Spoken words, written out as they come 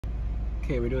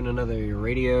Okay, we're doing another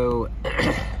radio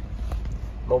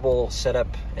mobile setup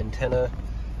antenna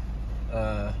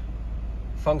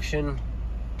function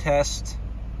test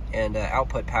and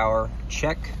output power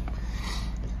check.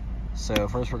 So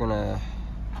first we're gonna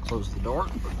close the door.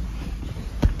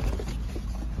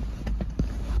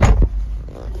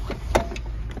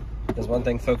 There's one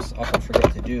thing folks often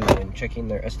forget to do when checking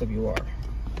their SWR.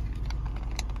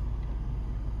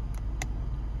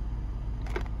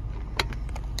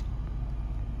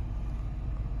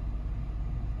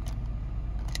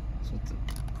 So it's a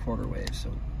quarter wave,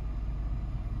 so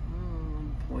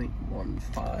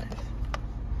 1.15.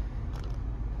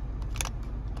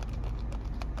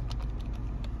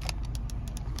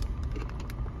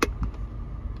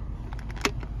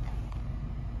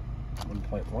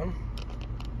 .1.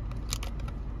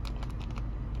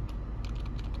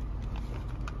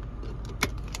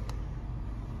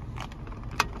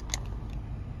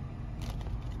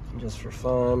 Just for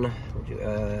fun, we'll do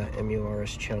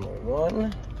MURS channel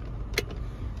 1.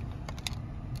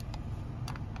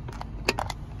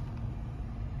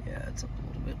 Yeah, it's up a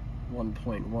little bit,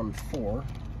 1.14.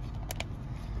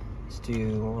 Let's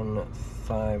do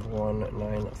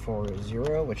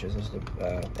 151940, which is the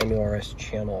MURS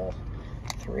channel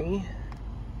 3.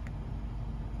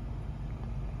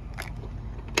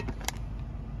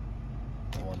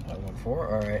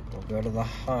 All right, we'll go to the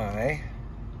high.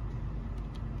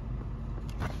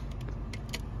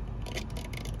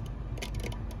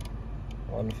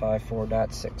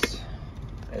 .6.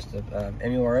 That's the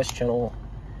MURS channel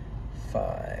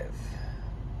 5.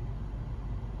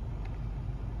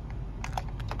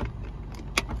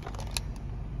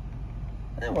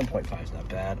 And 1.5 is not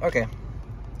bad. Okay,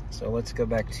 so let's go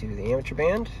back to the amateur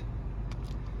band.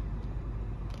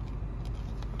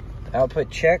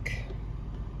 Output check.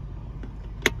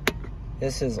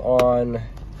 This is on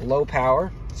low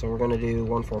power, so we're going to do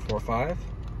 1445.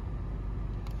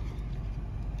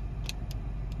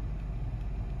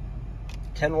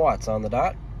 .10 on the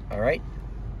dot. All right.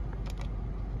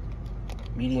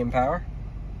 Medium power.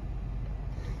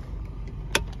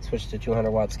 Switch to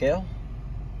 200 watt scale.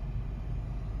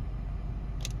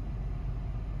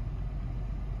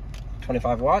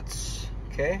 .25.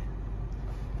 Okay.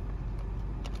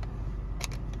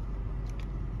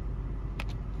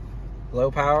 Low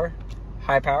power,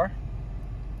 high power.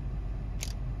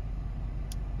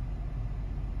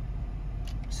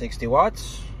 60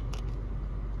 watts.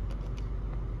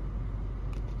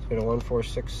 Let's go to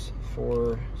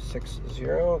 146460.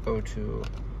 Go to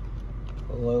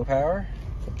low power.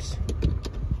 Oops.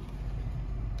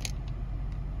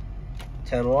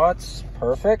 10 watts.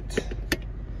 Perfect.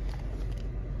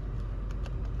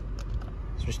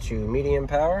 Switch to medium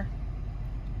power.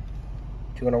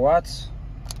 200 watts.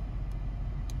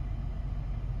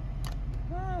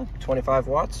 25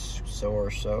 watts, so or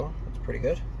so. That's pretty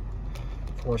good.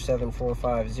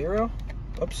 47450.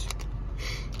 Oops.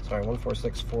 Sorry,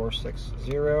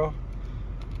 146460.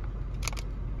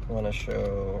 I want to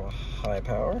show high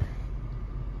power.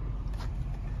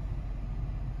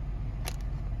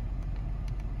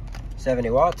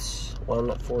 .70 watts.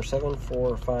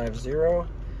 147450.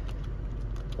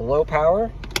 Low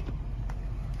power.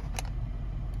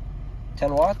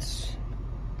 10 watts.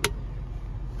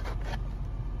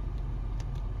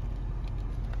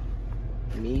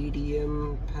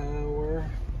 Medium power,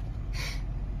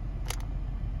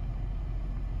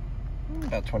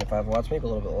 about 25 watts, maybe a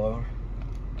little bit lower.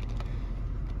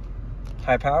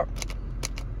 High power,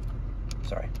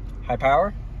 sorry, high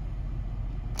power,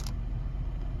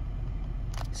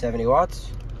 70 watts.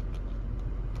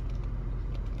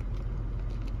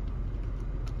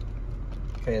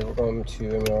 Okay, we're going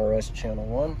to MURS channel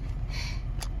 1.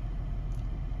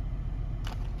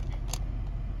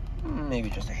 Maybe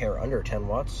just a hair under 10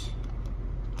 watts.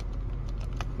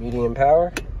 Medium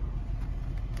power.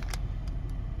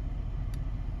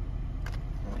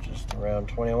 Just around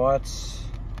 20 watts.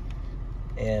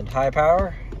 And high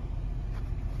power.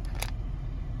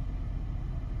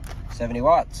 70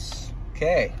 watts.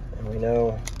 Okay, and we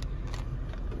know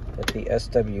that the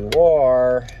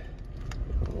SWR,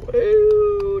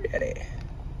 whoa, daddy.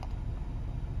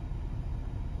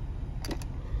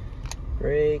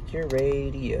 Break your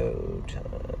radio time.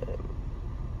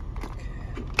 Okay.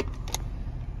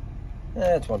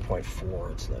 That's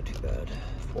 1.4. It's not too bad.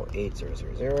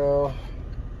 48000.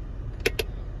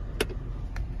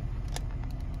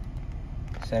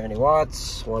 70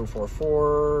 watts.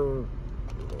 144.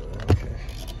 Okay.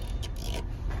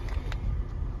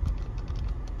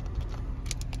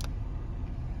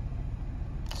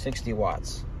 60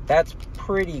 watts. That's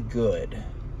pretty good.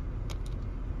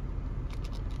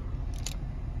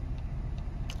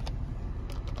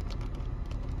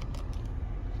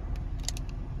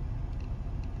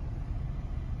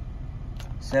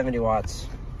 70 watts.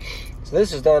 So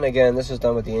this is done, again, this is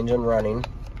done with the engine running.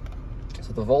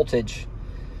 So the voltage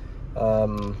is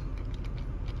going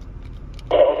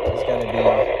to be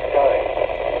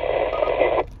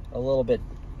a little bit,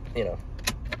 you know,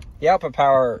 the output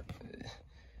power,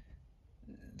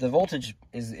 the voltage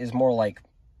is more like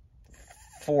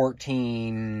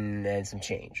 14 and some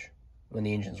change when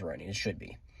the engine's running. It should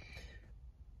be.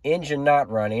 Engine not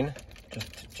running,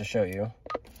 just to show you.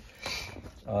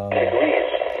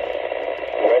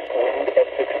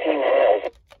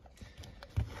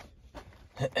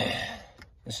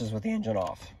 This is with the engine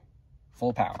off.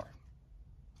 Full power.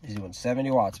 He's doing 70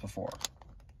 watts before.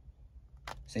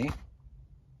 See?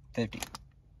 50.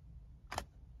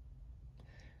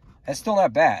 That's still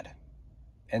not bad.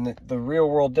 And the real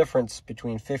world difference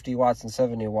between 50 watts and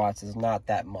 70 watts is not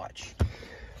that much.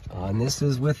 And this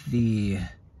is with the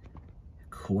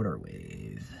quarter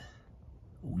wave.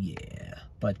 Oh yeah.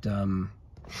 But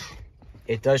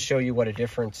it does show you what a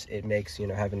difference it makes, you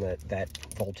know, having that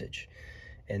voltage.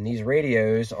 And these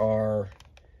radios are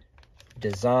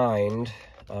designed,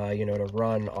 you know, to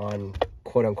run on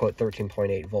quote unquote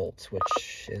 13.8 volts,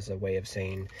 which is a way of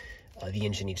saying the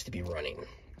engine needs to be running.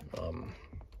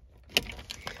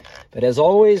 But as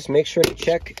always, make sure to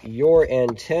check your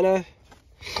antenna.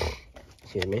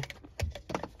 Excuse me.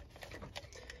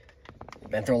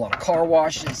 Been through a lot of car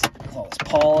washes, all this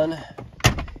pollen.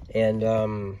 And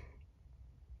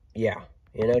yeah,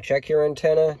 you know, check your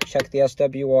antenna, check the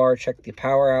SWR, check the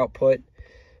power output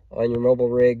on your mobile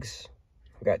rigs.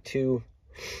 I've got two,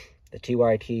 the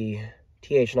TYT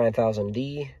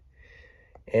TH-9000D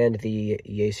and the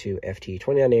Yaesu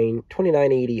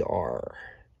FT-2980R.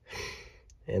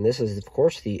 And this is, of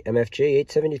course, the MFJ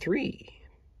 873.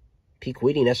 Peak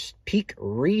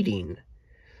reading.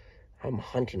 I'm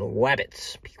hunting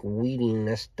wabbits. Peak reading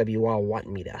SWR watt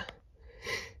meter.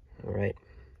 All right.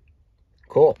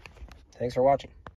 Cool. Thanks for watching.